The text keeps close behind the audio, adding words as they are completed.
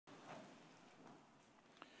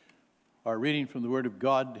Our reading from the Word of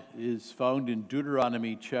God is found in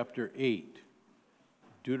Deuteronomy chapter 8.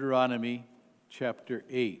 Deuteronomy chapter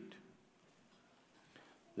 8.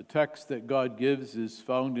 The text that God gives is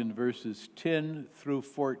found in verses 10 through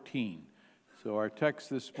 14. So our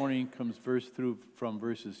text this morning comes from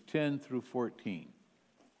verses 10 through 14.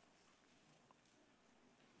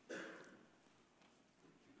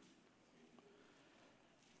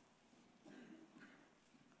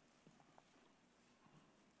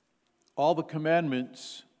 All the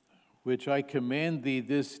commandments which I command thee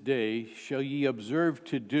this day shall ye observe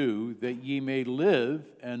to do, that ye may live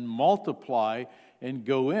and multiply and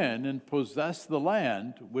go in and possess the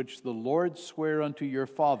land which the Lord sware unto your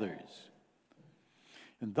fathers.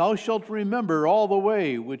 And thou shalt remember all the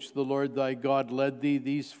way which the Lord thy God led thee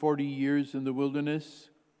these 40 years in the wilderness,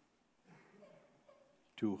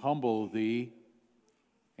 to humble thee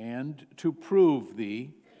and to prove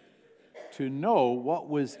thee, to know what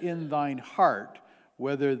was in thine heart,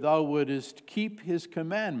 whether thou wouldest keep his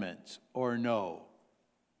commandments or no.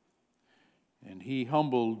 And he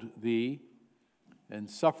humbled thee, and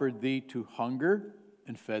suffered thee to hunger,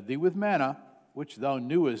 and fed thee with manna, which thou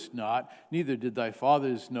knewest not, neither did thy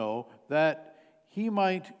fathers know, that he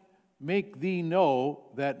might make thee know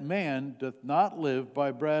that man doth not live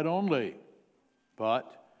by bread only,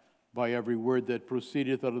 but by every word that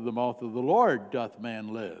proceedeth out of the mouth of the Lord doth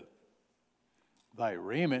man live. Thy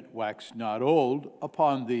raiment waxed not old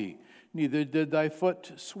upon thee, neither did thy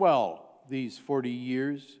foot swell these 40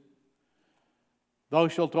 years. Thou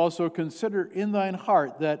shalt also consider in thine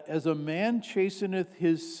heart that as a man chasteneth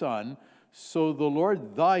his son, so the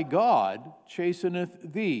Lord thy God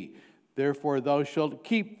chasteneth thee. Therefore thou shalt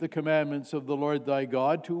keep the commandments of the Lord thy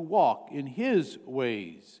God, to walk in his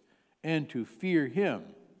ways, and to fear him.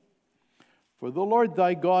 For the Lord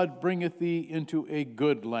thy God bringeth thee into a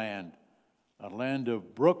good land, a land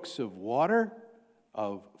of brooks of water,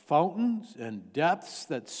 of fountains and depths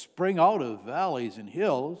that spring out of valleys and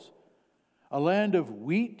hills, a land of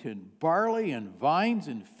wheat and barley and vines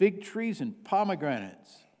and fig trees and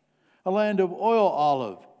pomegranates, a land of oil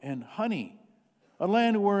olive and honey, a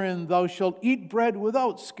land wherein thou shalt eat bread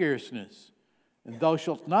without scarceness, and thou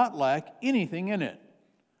shalt not lack anything in it,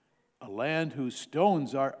 a land whose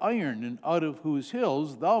stones are iron, and out of whose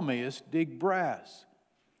hills thou mayest dig brass.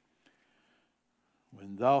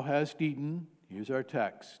 When thou hast eaten, here's our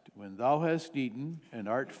text, when thou hast eaten and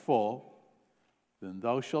art full, then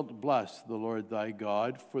thou shalt bless the Lord thy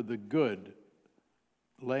God for the good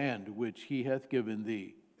land which he hath given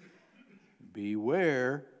thee.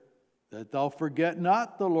 Beware that thou forget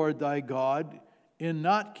not the Lord thy God in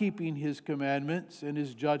not keeping his commandments and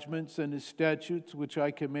his judgments and his statutes which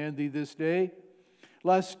I command thee this day,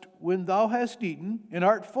 lest when thou hast eaten and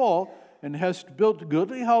art full, and hast built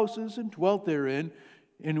goodly houses and dwelt therein,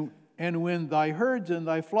 and when thy herds and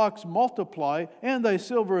thy flocks multiply, and thy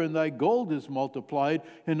silver and thy gold is multiplied,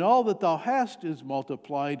 and all that thou hast is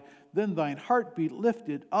multiplied, then thine heart be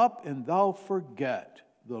lifted up, and thou forget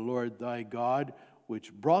the Lord thy God,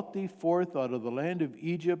 which brought thee forth out of the land of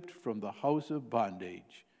Egypt from the house of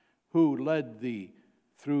bondage, who led thee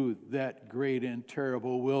through that great and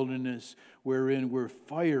terrible wilderness, wherein were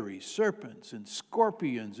fiery serpents and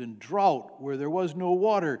scorpions and drought, where there was no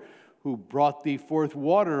water, who brought thee forth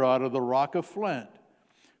water out of the rock of flint,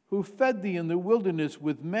 who fed thee in the wilderness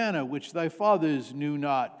with manna which thy fathers knew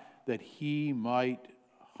not, that he might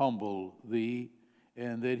humble thee,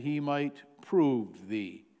 and that he might prove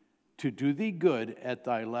thee, to do thee good at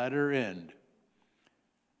thy latter end.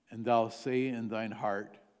 And thou say in thine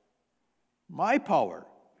heart, my power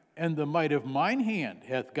and the might of mine hand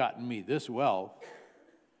hath gotten me this wealth.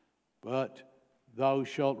 But thou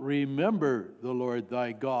shalt remember the Lord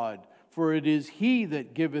thy God, for it is he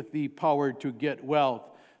that giveth thee power to get wealth,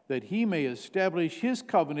 that he may establish his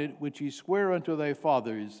covenant which he sware unto thy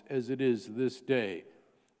fathers, as it is this day.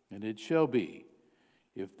 And it shall be,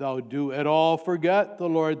 if thou do at all forget the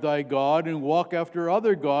Lord thy God, and walk after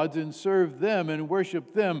other gods, and serve them and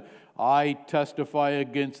worship them, I testify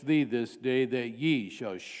against thee this day that ye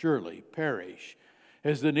shall surely perish.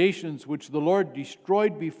 As the nations which the Lord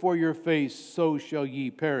destroyed before your face, so shall ye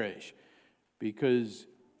perish, because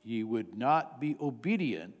ye would not be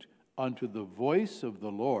obedient unto the voice of the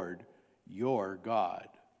Lord your God.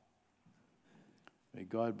 May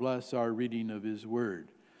God bless our reading of his word.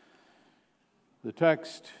 The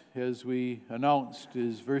text, as we announced,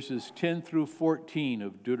 is verses 10 through 14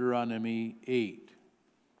 of Deuteronomy 8.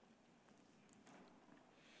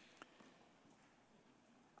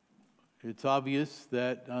 It's obvious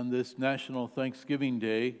that on this National Thanksgiving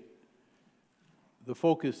Day, the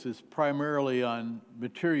focus is primarily on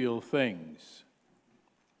material things.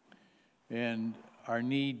 and our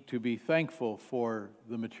need to be thankful for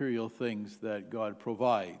the material things that God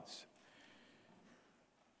provides.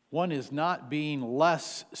 One is not being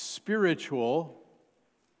less spiritual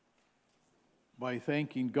by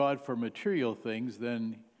thanking God for material things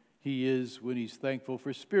than he is when he's thankful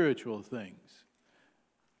for spiritual things.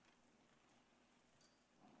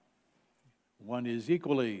 One is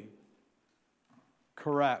equally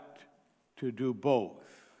correct to do both.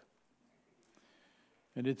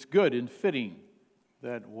 And it's good and fitting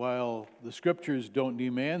that while the scriptures don't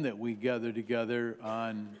demand that we gather together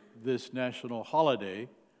on this national holiday,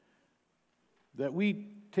 that we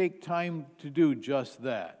take time to do just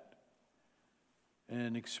that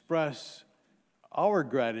and express our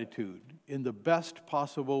gratitude in the best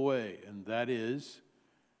possible way, and that is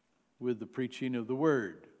with the preaching of the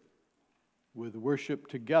Word, with worship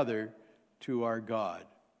together to our God,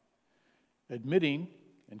 admitting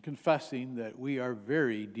and confessing that we are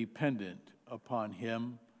very dependent upon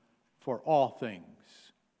Him for all things.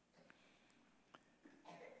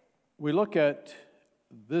 We look at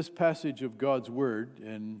this passage of God's Word,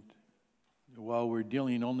 and while we're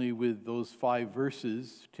dealing only with those 5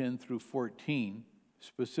 verses, 10 through 14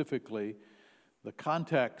 specifically, the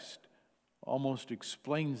context almost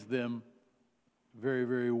explains them very,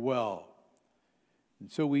 very well.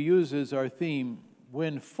 And so we use as our theme,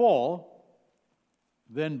 when full,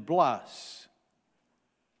 then bless,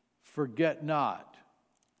 forget not.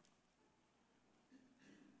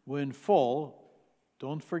 When full,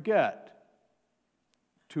 don't forget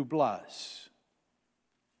to bless.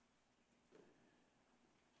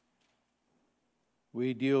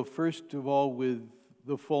 We deal first of all with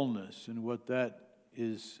the fullness and what that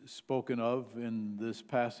is spoken of in this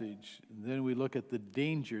passage. And then we look at the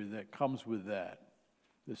danger that comes with that,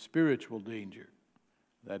 the spiritual danger.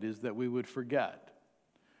 That is, that we would forget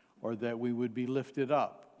or that we would be lifted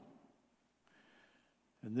up.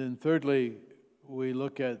 And then thirdly, we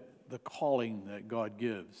look at the calling that God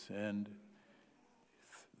gives. And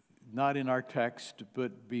not in our text,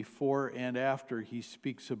 but before and after, he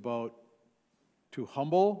speaks about to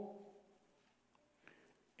humble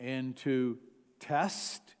and to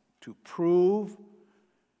test, to prove.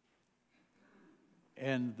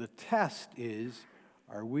 And the test is,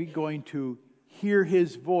 are we going to hear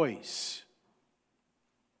his voice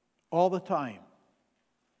all the time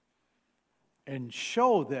and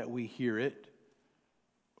show that we hear it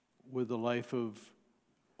with a life of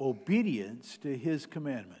obedience to his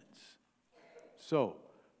commandments? So,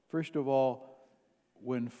 first of all,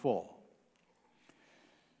 when full.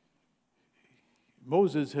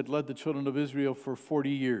 Moses had led the children of Israel for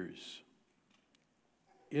 40 years.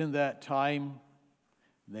 In that time,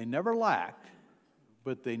 they never lacked,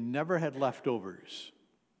 but they never had leftovers.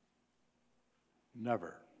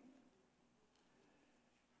 Never.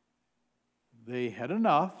 They had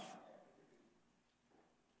enough,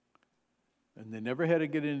 and they never had to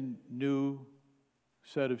get a new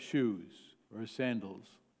set of shoes or sandals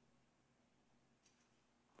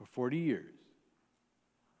for 40 years.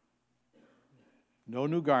 No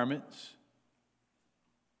new garments.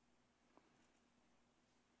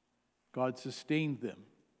 God sustained them.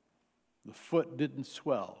 The foot didn't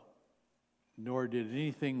swell, nor did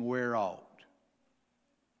anything wear out.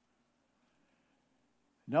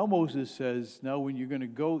 Now Moses says, now when you're going to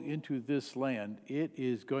go into this land, it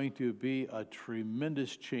is going to be a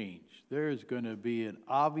tremendous change. There is going to be an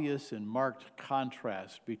obvious and marked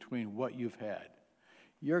contrast between what you've had.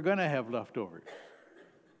 You're going to have leftovers.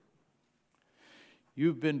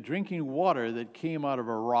 You've been drinking water that came out of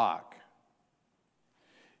a rock.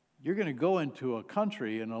 You're going to go into a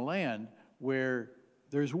country and a land where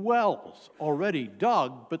there's wells already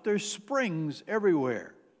dug, but there's springs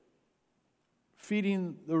everywhere,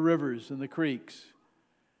 feeding the rivers and the creeks.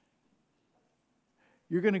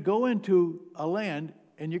 You're going to go into a land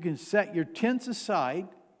and you can set your tents aside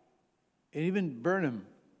and even burn them.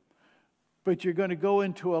 But you're going to go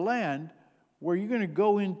into a land where you're going to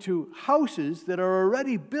go into houses that are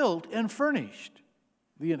already built and furnished.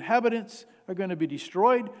 The inhabitants are going to be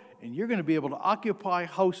destroyed, and you're going to be able to occupy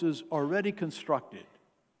houses already constructed.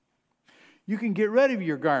 You can get rid of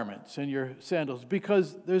your garments and your sandals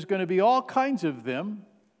because there's going to be all kinds of them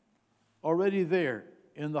already there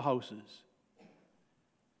in the houses.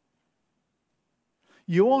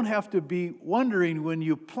 You won't have to be wondering when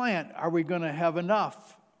you plant, are we going to have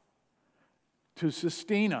enough to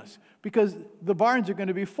sustain us? Because the barns are going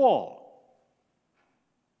to be full.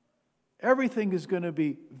 Everything is going to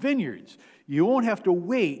be vineyards. You won't have to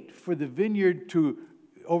wait for the vineyard to,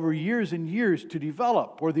 over years and years, to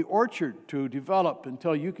develop, or the orchard to develop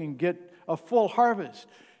until you can get a full harvest.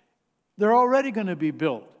 They're already going to be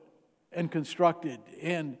built. and constructed,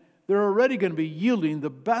 and they're already going to be yielding the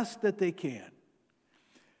best that they can.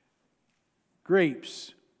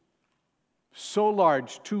 Grapes, so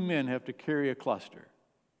large, 2 men have to carry a cluster.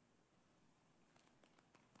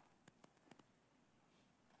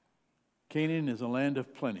 Canaan is a land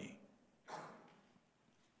of plenty.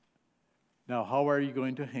 Now, how are you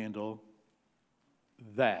going to handle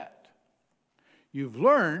that? You've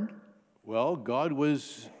learned, well, God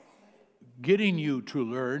was getting you to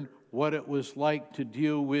learn what it was like to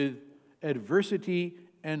deal with adversity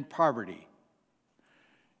and poverty.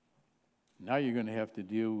 Now you're going to have to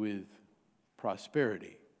deal with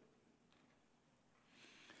prosperity.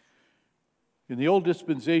 In the old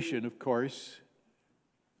dispensation, of course,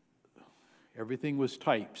 everything was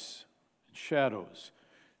types and shadows.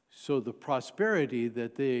 So the prosperity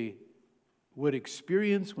that they would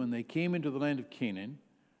experience when they came into the land of Canaan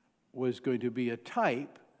was going to be a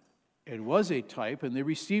type, and was a type, and they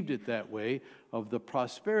received it that way, of the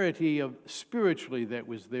prosperity of spiritually that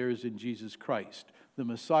was theirs in Jesus Christ, the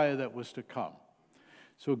Messiah that was to come.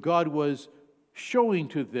 So God was showing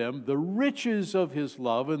to them the riches of his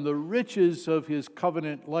love and the riches of his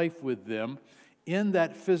covenant life with them in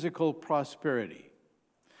that physical prosperity.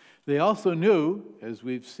 They also knew, as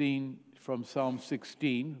we've seen from Psalm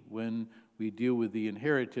 16, when we deal with the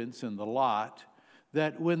inheritance and the lot,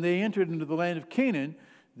 that when they entered into the land of Canaan,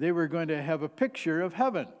 they were going to have a picture of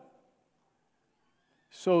heaven.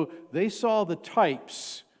 So they saw the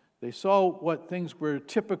types. They saw what things were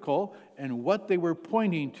typical and what they were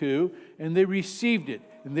pointing to, and they received it.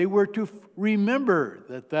 And they were to remember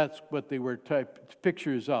that that's what they were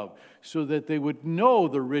pictures of, so that they would know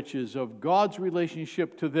the riches of God's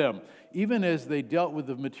relationship to them, even as they dealt with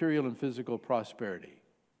the material and physical prosperity.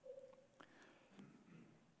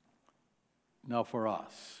 Now for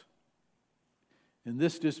us, in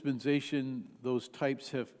this dispensation, those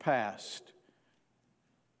types have passed,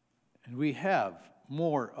 and we have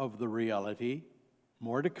more of the reality,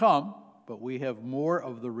 more to come, but we have more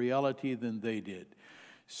of the reality than they did.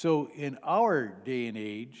 So in our day and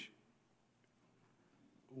age,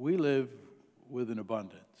 we live with an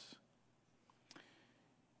abundance.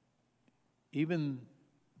 Even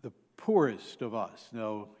the poorest of us,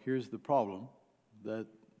 now here's the problem, that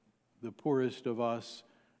the poorest of us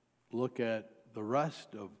look at the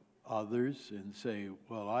rest of others and say,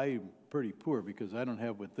 well, I'm pretty poor because I don't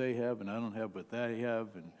have what they have and I don't have what they have.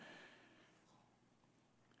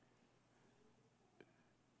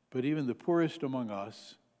 But even the poorest among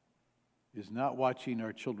us is not watching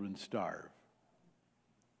our children starve.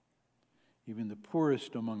 Even the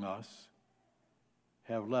poorest among us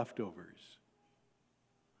have leftovers.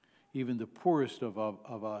 Even the poorest of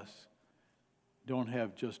us don't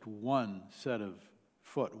have just one set of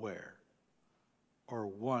footwear or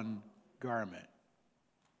one garment.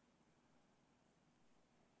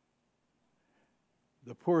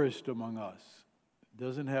 The poorest among us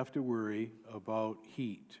doesn't have to worry about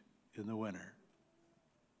heat in the winter.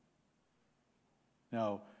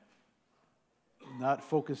 Now, not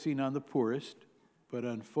focusing on the poorest, but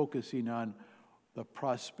on focusing on the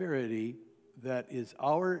prosperity that is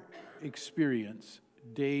our experience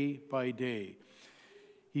day by day.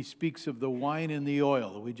 He speaks of the wine and the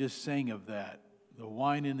oil. We just sang of that. The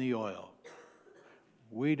wine and the oil.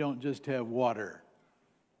 We don't just have water.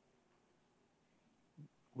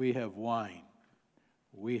 We have wine.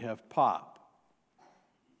 We have pop.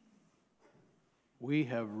 We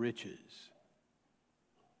have riches.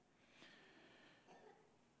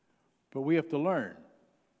 But we have to learn,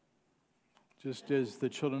 just as the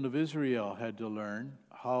children of Israel had to learn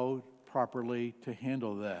how properly to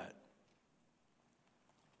handle that.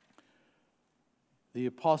 The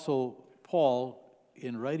Apostle Paul,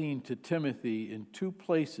 in writing to Timothy in 2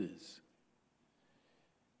 places,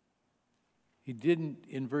 he didn't,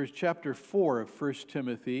 in chapter 4 of 1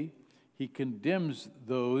 Timothy, he condemns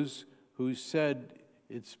those who said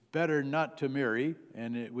it's better not to marry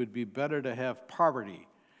and it would be better to have poverty.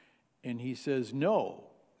 And he says, no.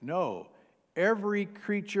 Every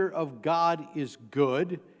creature of God is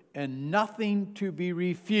good and nothing to be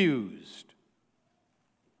refused,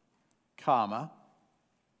 comma.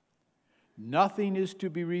 Nothing is to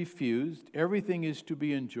be refused. Everything is to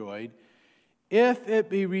be enjoyed if it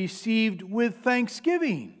be received with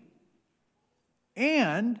thanksgiving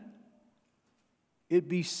and it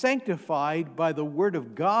be sanctified by the word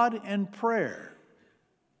of God and prayer.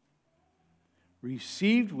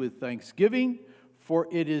 Received with thanksgiving, for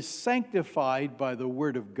it is sanctified by the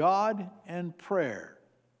word of God and prayer.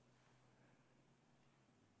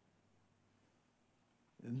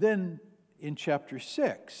 And then in chapter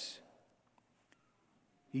 6,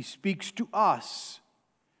 he speaks to us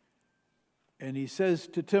And he says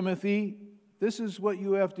to Timothy, this is what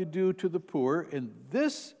you have to do to the poor, and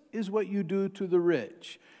this is what you do to the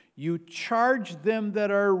rich. You charge them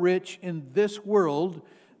that are rich in this world,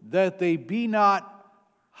 that they be not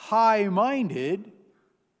high-minded,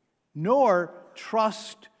 nor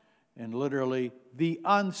trust, and literally, the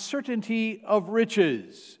uncertainty of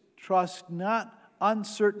riches. Trust not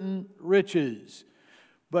uncertain riches,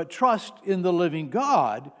 but trust in the living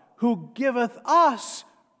God, who giveth us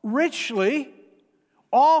richly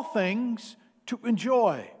all things to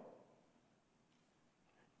enjoy.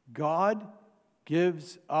 God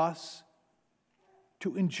gives us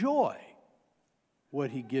to enjoy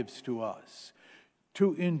what he gives to us.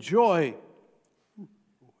 To enjoy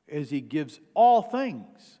as he gives all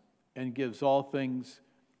things, and gives all things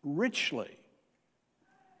richly,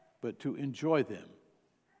 but to enjoy them.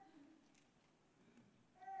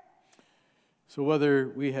 So whether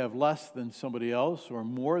we have less than somebody else or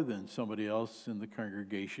more than somebody else in the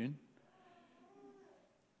congregation,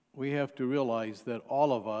 we have to realize that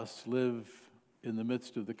all of us live in the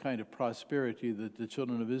midst of the kind of prosperity that the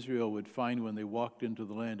children of Israel would find when they walked into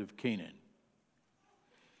the land of Canaan.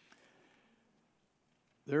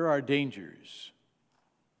 There are dangers.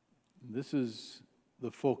 This is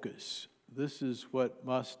the focus. This is what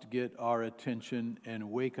must get our attention and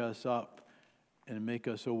wake us up and make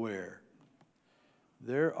us aware.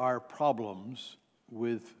 There are problems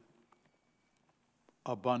with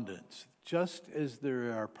abundance, just as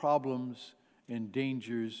there are problems and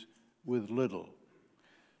dangers with little.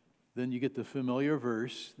 Then you get the familiar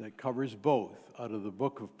verse that covers both out of the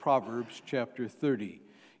book of Proverbs, chapter 30.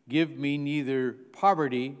 Give me neither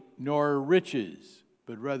poverty nor riches,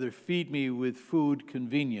 but rather feed me with food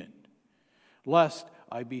convenient, lest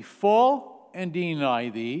I be full and deny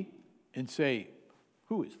thee, and say,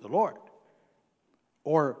 who is the Lord?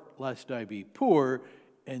 Or lest I be poor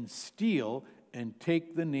and steal and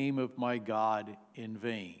take the name of my God in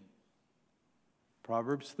vain.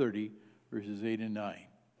 Proverbs 30, verses 8 and 9.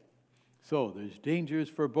 So there's dangers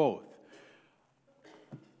for both.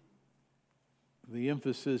 The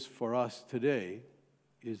emphasis for us today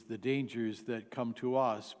is the dangers that come to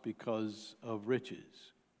us because of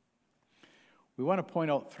riches. We want to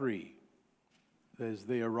point out three as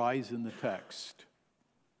they arise in the text.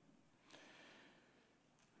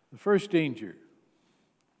 The first danger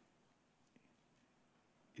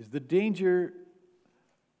is the danger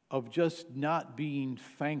of just not being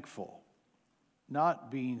thankful.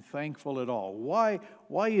 Not being thankful at all.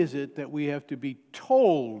 Why is it that we have to be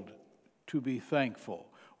told to be thankful,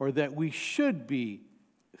 or that we should be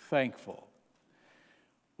thankful?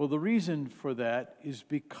 Well, the reason for that is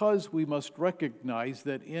because we must recognize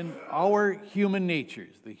that in our human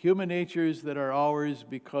natures, the human natures that are ours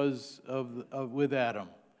because of with Adam,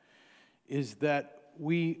 is that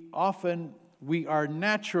we are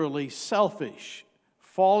naturally selfish.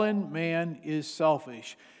 Fallen man is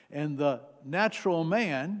selfish. And the natural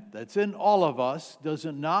man that's in all of us does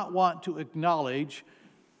not want to acknowledge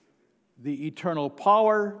the eternal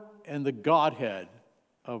power and the Godhead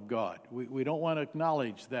of God. We don't want to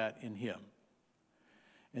acknowledge that in him.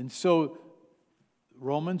 And so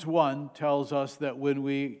Romans 1 tells us that when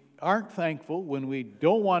we aren't thankful, when we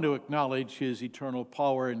don't want to acknowledge his eternal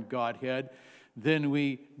power and Godhead, then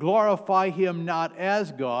we glorify him not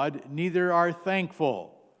as God, neither are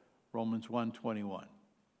thankful. Romans 1:21.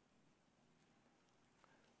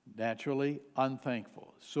 Naturally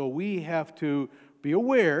unthankful. So we have to be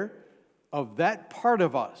aware of that part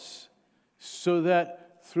of us, so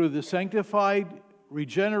that through the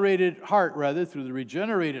regenerated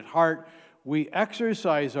heart, we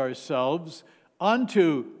exercise ourselves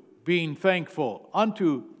unto being thankful,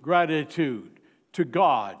 unto gratitude to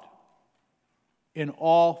God in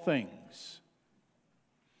all things.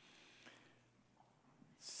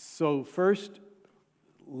 So first,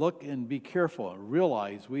 look and be careful and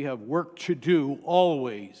realize we have work to do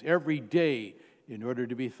always, every day, in order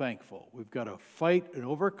to be thankful. We've got to fight and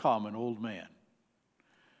overcome an old man.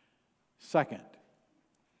 Second,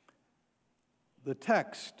 the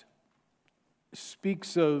text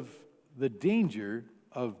speaks of the danger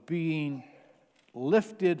of being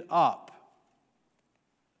lifted up.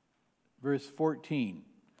 Verse 14,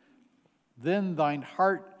 then thine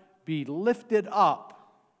heart be lifted up.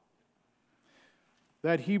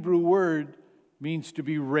 That Hebrew word means to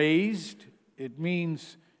be raised. It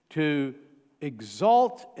means to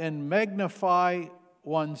exalt and magnify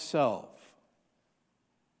oneself.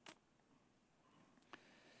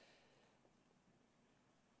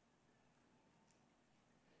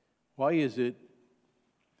 Why is it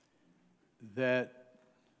that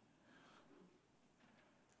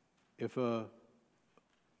if a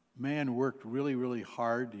man worked really, really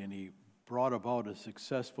hard, and he brought about a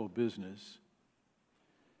successful business,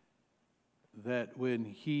 that when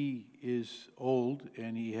he is old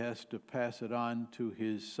and he has to pass it on to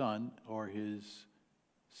his son or his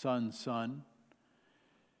son's son,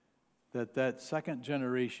 that second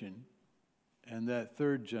generation and that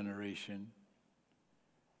third generation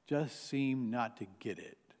just seem not to get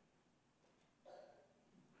it.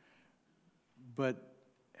 But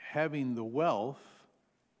having the wealth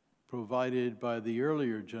provided by the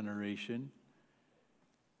earlier generation,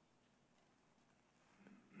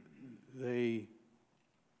 they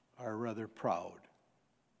are rather proud.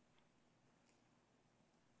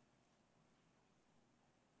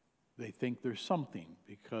 They think there's something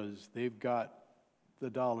because they've got the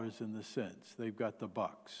dollars and the cents. They've got the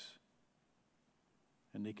bucks.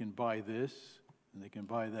 And they can buy this and they can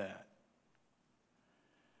buy that.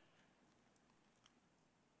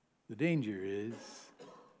 The danger is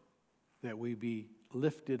that we be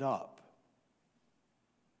lifted up.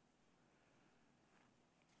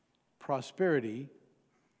 Prosperity,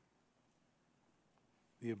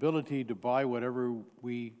 the ability to buy whatever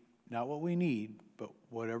not what we need, but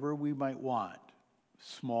whatever we might want,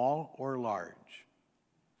 small or large,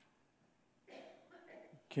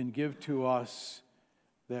 can give to us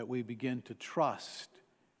that we begin to trust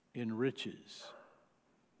in riches.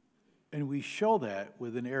 And we show that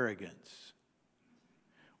with an arrogance.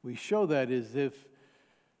 We show that as if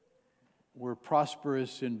we're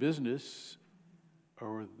prosperous in business,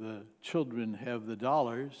 or the children have the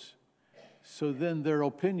dollars, so then their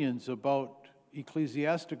opinions about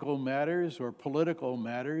ecclesiastical matters or political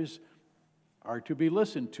matters are to be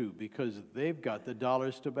listened to because they've got the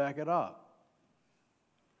dollars to back it up.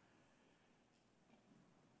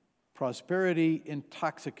 Prosperity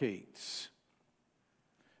intoxicates.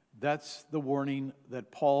 That's the warning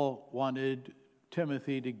that Paul wanted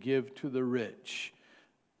Timothy to give to the rich,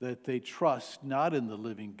 that they trust not in the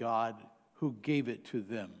living God who gave it to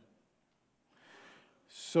them.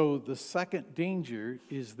 So the second danger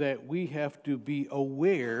is that we have to be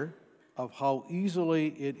aware of how easily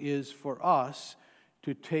it is for us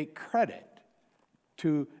to take credit,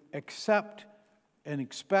 to accept and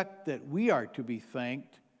expect that we are to be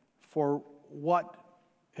thanked for what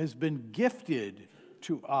has been gifted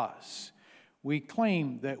to us. We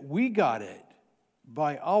claim that we got it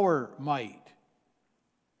by our might.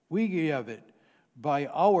 We have it by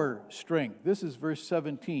our strength. This is verse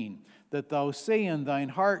 17. That thou say in thine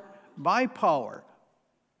heart, my power,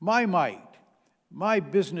 my might, my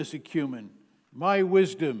business acumen, my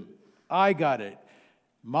wisdom, I got it.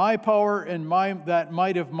 My power and that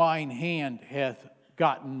might of mine hand hath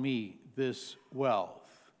gotten me this wealth.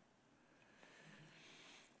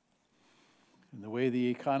 And the way the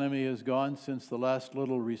economy has gone since the last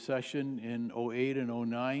little recession in 08 and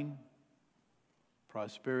 09,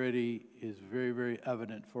 prosperity is very, very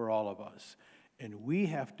evident for all of us. And we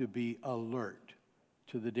have to be alert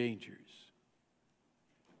to the dangers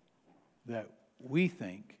that we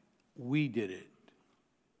think we did it.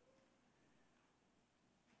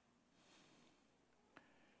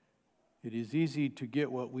 It is easy to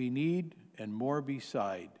get what we need and more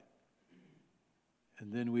beside,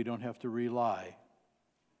 and then we don't have to rely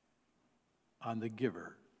on the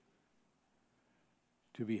giver.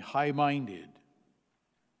 To be high-minded,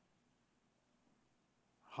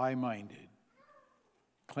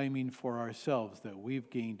 claiming for ourselves that we've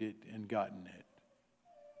gained it and gotten it.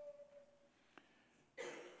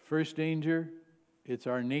 First danger, it's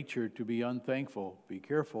our nature to be unthankful. Be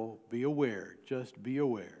careful, be aware, just be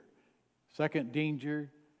aware. Second danger,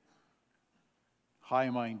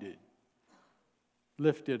 high-minded,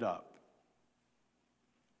 lifted up.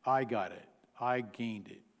 I got it, I gained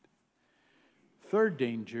it. Third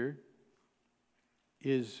danger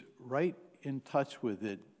is right in touch with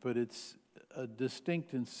it, but it's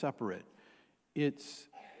distinct and separate. It's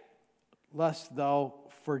lest thou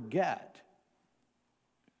forget.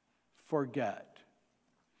 Forget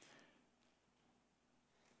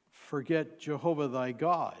Jehovah thy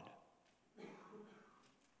God.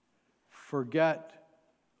 Forget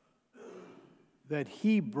that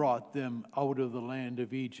he brought them out of the land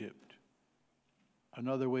of Egypt.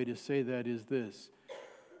 Another way to say that is this: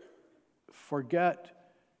 forget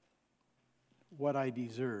what I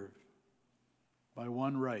deserve by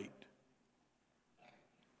one right.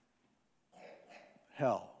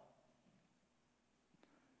 Hell.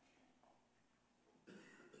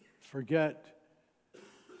 Forget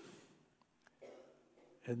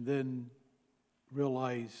and then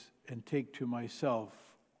realize and take to myself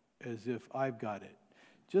as if I've got it.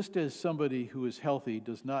 Just as somebody who is healthy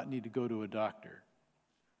does not need to go to a doctor.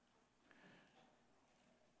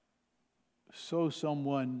 So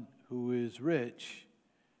someone who is rich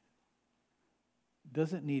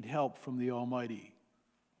doesn't need help from the Almighty.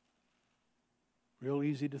 Real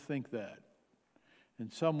easy to think that.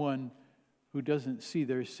 And someone who doesn't see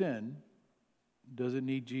their sin doesn't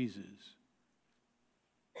need Jesus.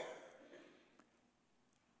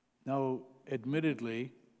 Now,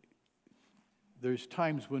 admittedly, there's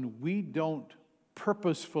times when we don't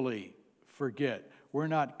purposefully forget. We're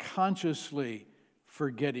not consciously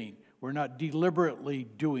forgetting. We're not deliberately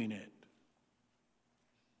doing it.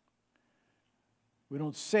 We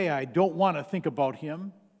don't say, I don't want to think about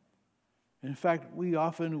him. In fact, we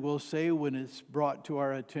often will say when it's brought to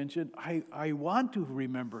our attention, I want to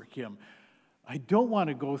remember him. I don't want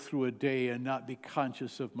to go through a day and not be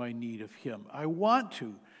conscious of my need of him. I want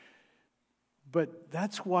to. But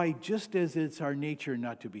that's why, just as it's our nature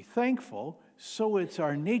not to be thankful, so it's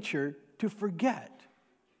our nature to forget.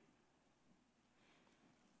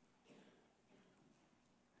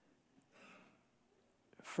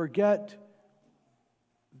 Forget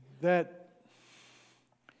that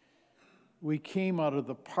we came out of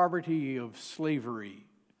the poverty of slavery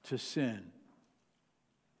to sin.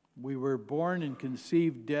 We were born and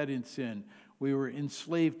conceived dead in sin. We were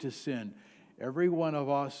enslaved to sin. Every one of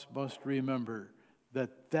us must remember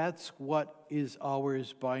that that's what is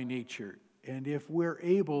ours by nature. And if we're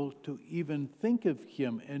able to even think of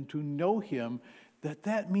him and to know him,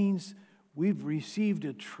 that means we've received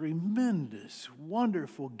a tremendous,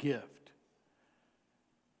 wonderful gift.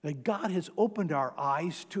 That God has opened our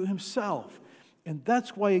eyes to himself. And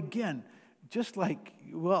that's why, again, just like,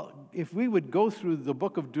 if we would go through the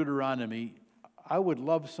book of Deuteronomy, I would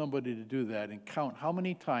love somebody to do that and count how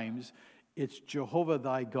many times it's Jehovah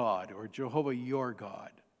thy God or Jehovah your God.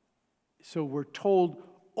 So we're told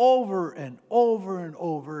over and over and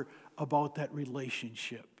over about that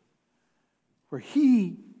relationship where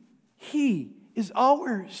he is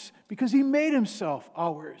ours because he made himself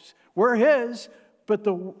ours. We're his, but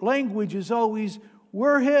the language is always,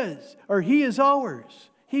 we're his, or he is ours.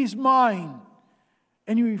 He's mine.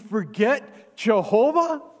 And you forget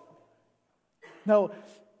Jehovah? Now,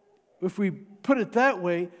 if we put it that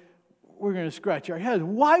way, we're going to scratch our heads.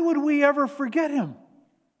 Why would we ever forget him?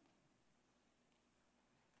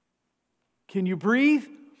 Can you breathe?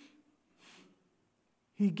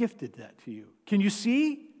 He gifted that to you. Can you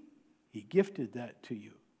see? He gifted that to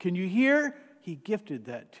you. Can you hear? He gifted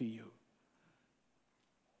that to you.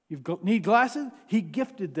 You need glasses? He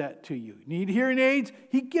gifted that to you. Need hearing aids?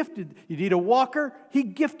 He gifted. You need a walker? He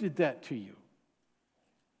gifted that to you.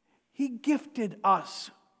 He gifted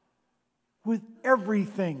us with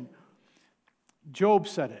everything. Job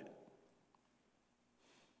said it.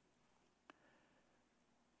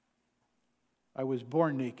 I was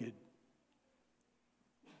born naked.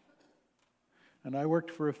 And I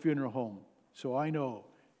worked for a funeral home, so I know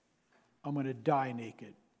I'm going to die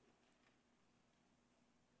naked.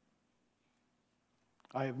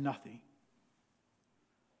 I have nothing.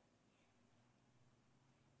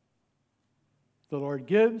 The Lord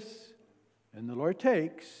gives and the Lord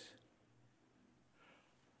takes.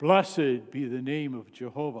 Blessed be the name of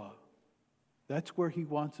Jehovah. That's where he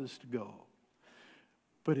wants us to go.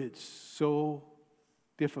 But it's so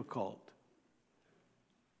difficult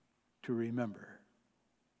to remember.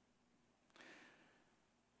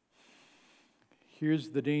 Here's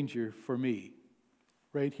the danger for me.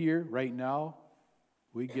 Right here, right now,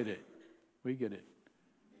 we get it. We get it.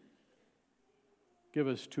 Give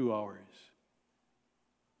us 2 hours.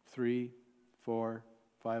 3, 4,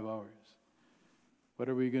 5 hours. What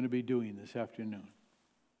are we going to be doing this afternoon?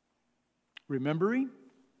 Remembering?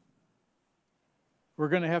 We're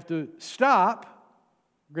going to have to stop.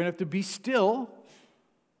 We're going to have to be still.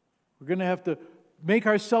 We're going to have to make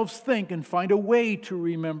ourselves think and find a way to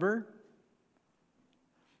remember.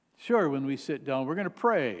 Sure, when we sit down, we're going to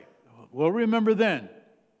pray. We'll remember then.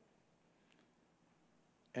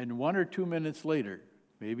 And 1 or 2 minutes later,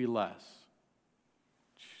 maybe less.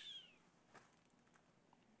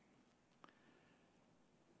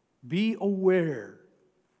 Be aware.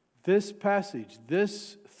 This passage,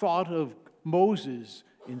 this thought of Moses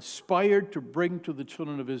inspired to bring to the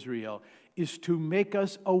children of Israel is to make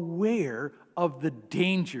us aware of the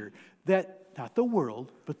danger that, not the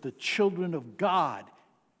world, but the children of God,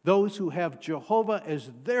 those who have Jehovah as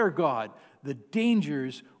their God, the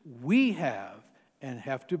dangers we have and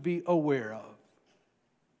have to be aware of.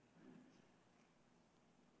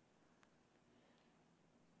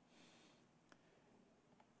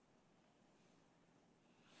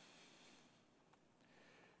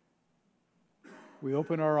 We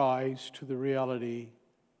open our eyes to the reality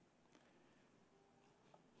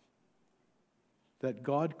that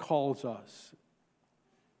God calls us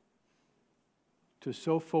to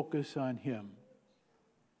so focus on Him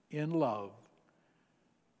in love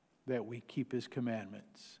that we keep His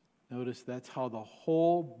commandments. Notice that's how the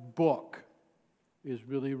whole book is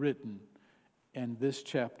really written in this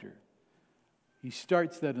chapter. He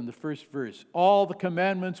starts that in the first verse. All the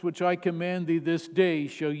commandments which I command thee this day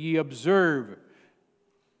shall ye observe.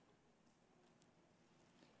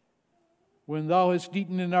 When thou hast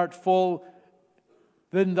eaten and art full,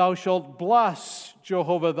 then thou shalt bless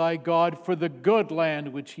Jehovah thy God for the good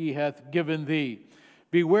land which He hath given thee.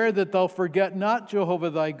 Beware that thou forget not Jehovah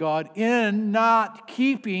thy God in not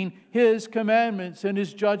keeping His commandments and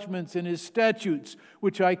His judgments and His statutes,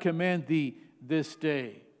 which I command thee this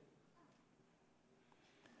day.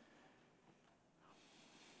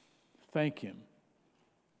 Thank Him.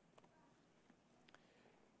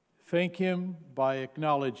 Thank Him by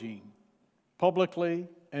acknowledging publicly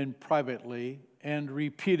and privately and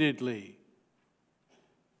repeatedly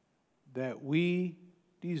that we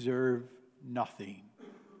deserve nothing,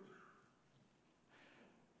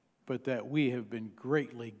 but that we have been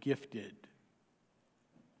greatly gifted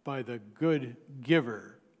by the good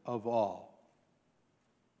giver of all.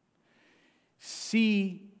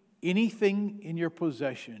 See anything in your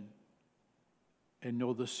possession and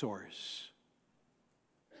know the source.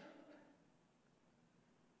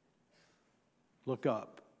 Look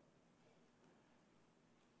up.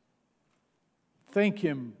 Thank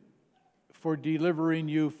Him for delivering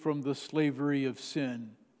you from the slavery of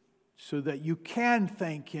sin so that you can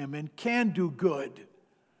thank Him and can do good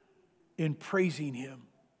in praising Him.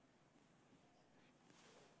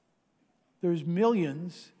 There's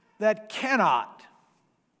millions that cannot.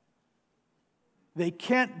 They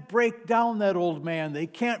can't break down that old man. They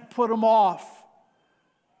can't put him off.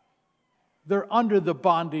 They're under the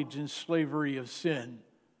bondage and slavery of sin,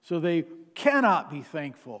 so they cannot be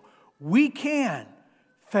thankful. We can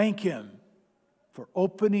thank Him for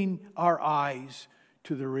opening our eyes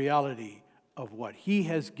to the reality of what He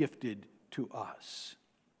has gifted to us.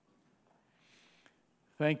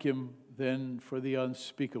 Thank Him then for the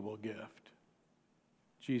unspeakable gift,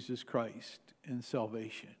 Jesus Christ and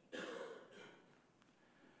salvation.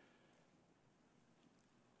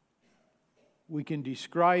 We can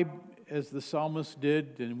describe as the psalmist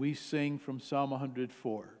did, and we sing from Psalm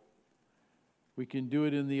 104. We can do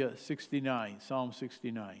it in the 69, Psalm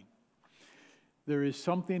 69. There is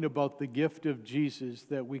something about the gift of Jesus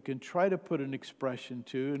that we can try to put an expression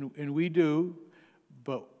to, and we do,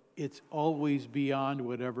 but it's always beyond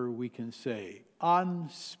whatever we can say.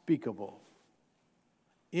 Unspeakable,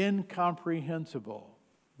 incomprehensible,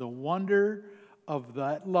 the wonder of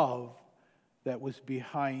that love that was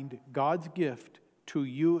behind God's gift to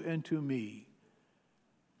you and to me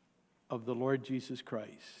of the Lord Jesus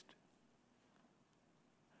Christ.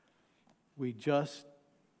 We just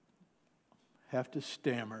have to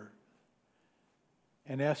stammer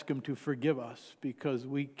and ask Him to forgive us because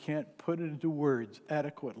we can't put it into words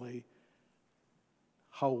adequately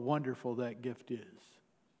how wonderful that gift is.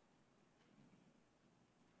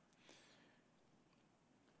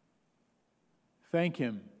 Thank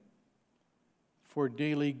Him for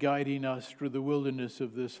daily guiding us through the wilderness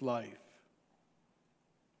of this life,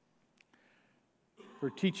 for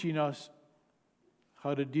teaching us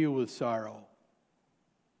how to deal with sorrow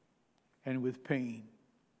and with pain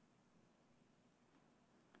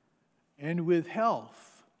and with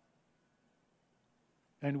health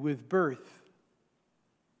and with birth.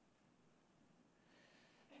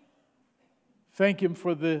 Thank Him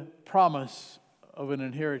for the promise of an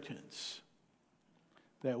inheritance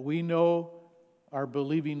that we know our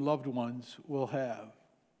believing loved ones will have,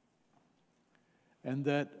 and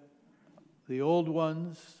that the old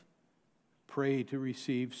ones pray to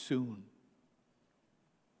receive soon.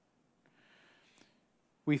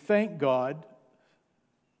 We thank God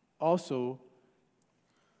also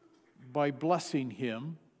by blessing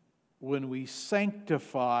Him when we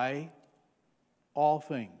sanctify all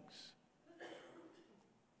things.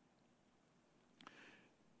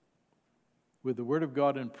 With the Word of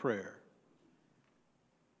God and prayer.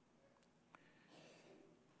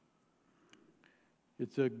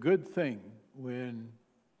 It's a good thing when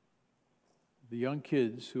the young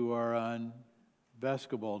kids who are on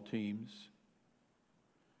basketball teams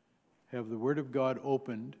have the Word of God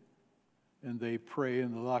opened and they pray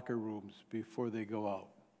in the locker rooms before they go out.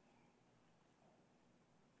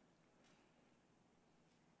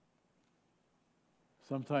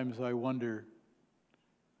 Sometimes I wonder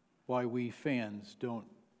why we fans don't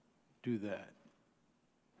do that.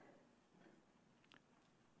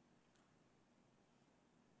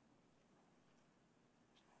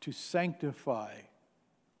 To sanctify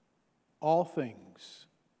all things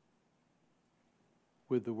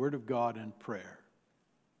with the Word of God and prayer.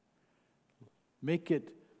 Make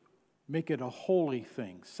it a holy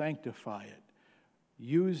thing. Sanctify it.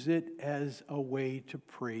 Use it as a way to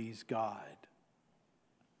praise God,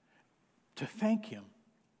 to thank Him.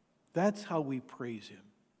 That's how we praise Him.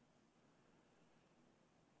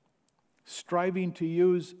 Striving to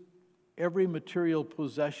use every material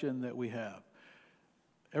possession that we have.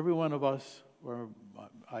 Every one of us, or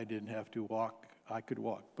I didn't have to walk, I could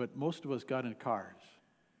walk, but most of us got in cars,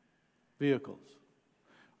 vehicles.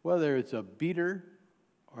 Whether it's a beater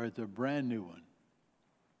or it's a brand new one.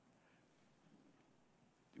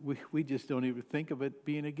 We just don't even think of it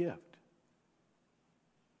being a gift.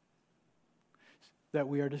 That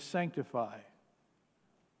we are to sanctify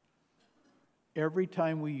every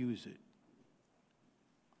time we use it.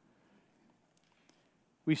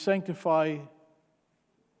 We sanctify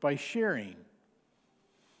by sharing.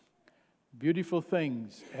 Beautiful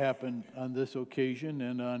things happen on this occasion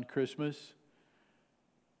and on Christmas.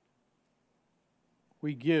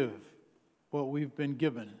 We give what we've been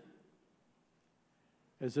given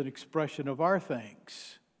as an expression of our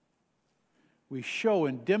thanks. We show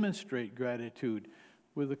and demonstrate gratitude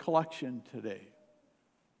with a collection today.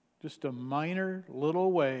 Just a minor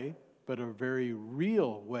little way, but a very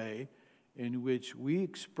real way in which we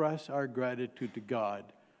express our gratitude to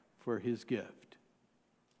God for His gift.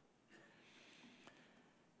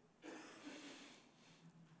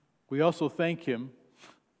 We also thank Him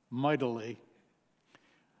mightily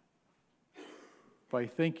by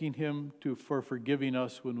thanking Him for forgiving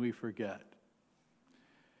us when we forget.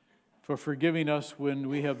 For forgiving us when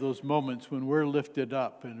we have those moments when we're lifted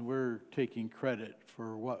up and we're taking credit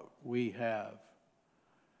for what we have.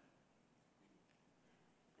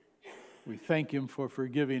 We thank Him for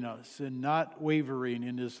forgiving us and not wavering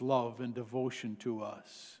in His love and devotion to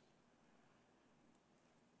us.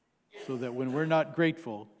 So that when we're not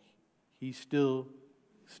grateful, He still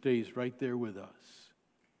stays right there with us.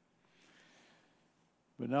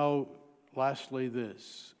 But now, lastly,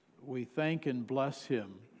 this. We thank and bless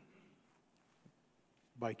Him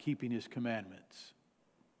by keeping His commandments.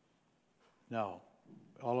 Now,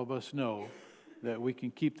 all of us know that we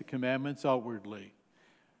can keep the commandments outwardly,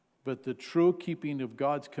 but the true keeping of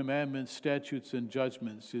God's commandments, statutes, and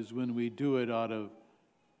judgments is when we do it out of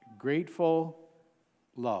grateful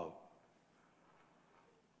love.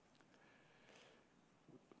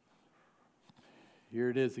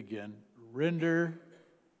 Here it is again. Render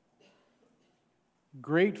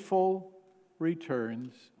grateful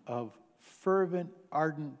returns of fervent,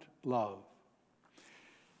 ardent love.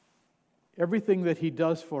 Everything that He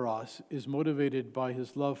does for us is motivated by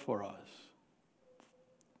His love for us.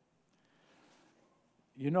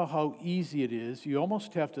 You know how easy it is. You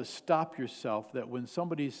almost have to stop yourself that when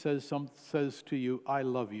somebody says to you, I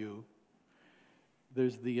love you,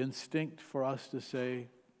 there's the instinct for us to say,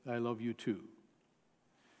 I love you too.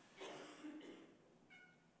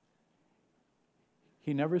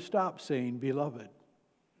 He never stops saying, beloved.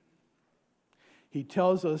 He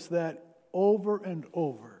tells us that over and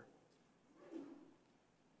over.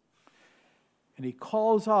 And He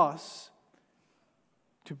calls us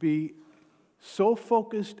to be so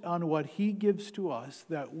focused on what He gives to us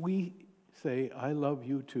that we say, I love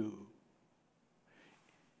you too.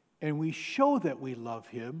 And we show that we love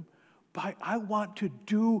Him by, I want to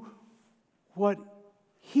do what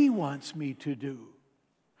He wants me to do.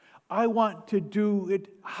 I want to do it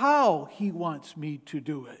how He wants me to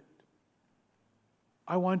do it.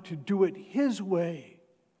 I want to do it His way.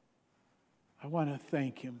 I want to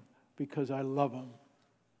thank Him because I love Him.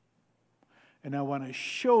 And I want to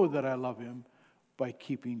show that I love Him by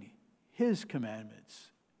keeping His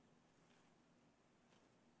commandments,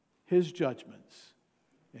 His judgments,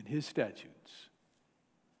 and His statutes.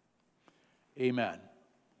 Amen.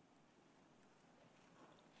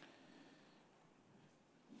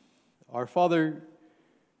 Our Father,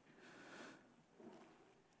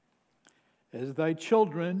 as Thy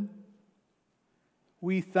children,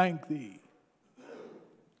 we thank Thee.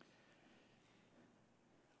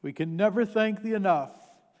 We can never thank Thee enough,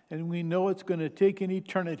 and we know it's going to take an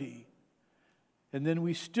eternity, and then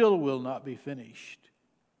we still will not be finished.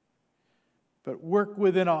 But work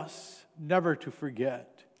within us never to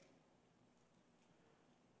forget.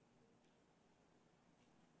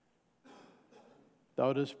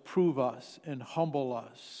 Thou dost prove us and humble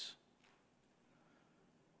us.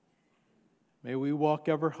 May we walk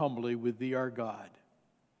ever humbly with Thee, our God.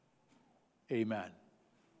 Amen.